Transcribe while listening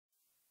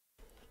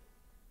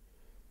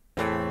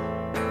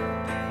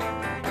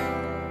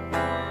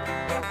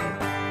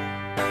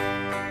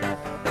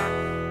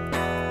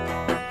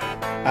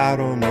I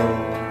don't know,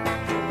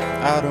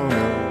 I don't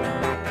know,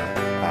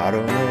 I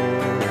don't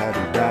know how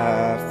to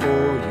die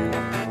for you.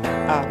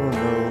 I don't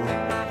know,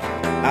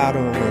 I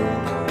don't know,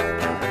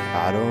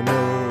 I don't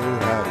know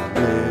how to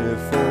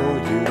live for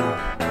you.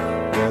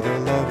 Where the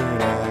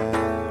loving at,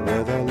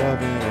 where the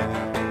loving at,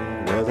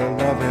 where the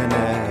loving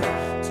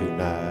at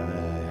tonight.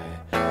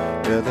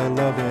 Where the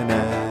loving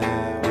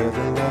at, where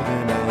the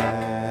loving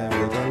at,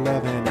 where the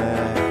loving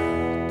at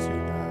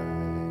tonight.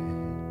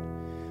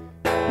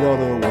 You're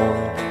the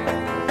one,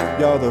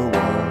 you're the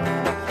one,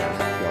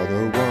 you're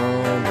the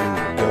one who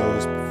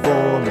goes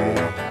before me.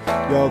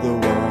 You're the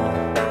one,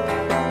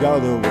 you're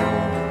the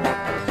one,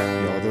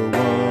 you're the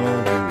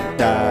one who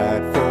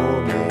died for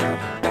me.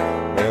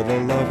 Where the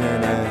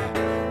loving at,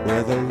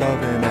 where the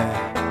loving at,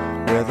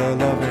 where the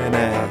loving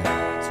at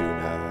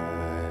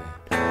tonight.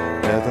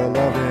 Where the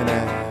loving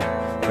at,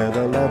 where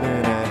the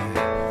loving at,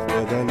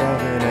 where the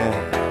loving at,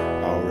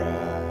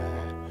 alright.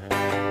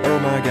 Oh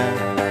my God,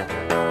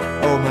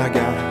 oh my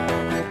God,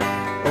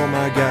 oh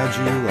my God,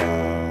 you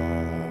are.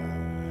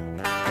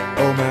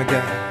 Oh my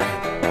God,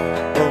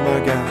 oh my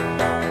God,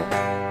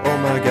 oh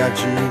my God,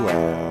 you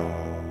are.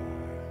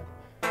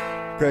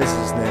 Praise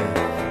His name,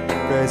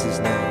 praise His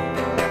name,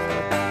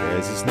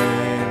 praise His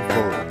name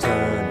for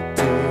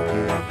eternity.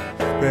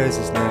 Praise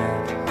His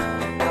name,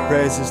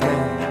 praise His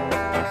name,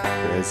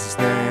 praise His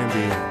name,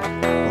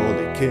 the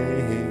Holy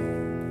King.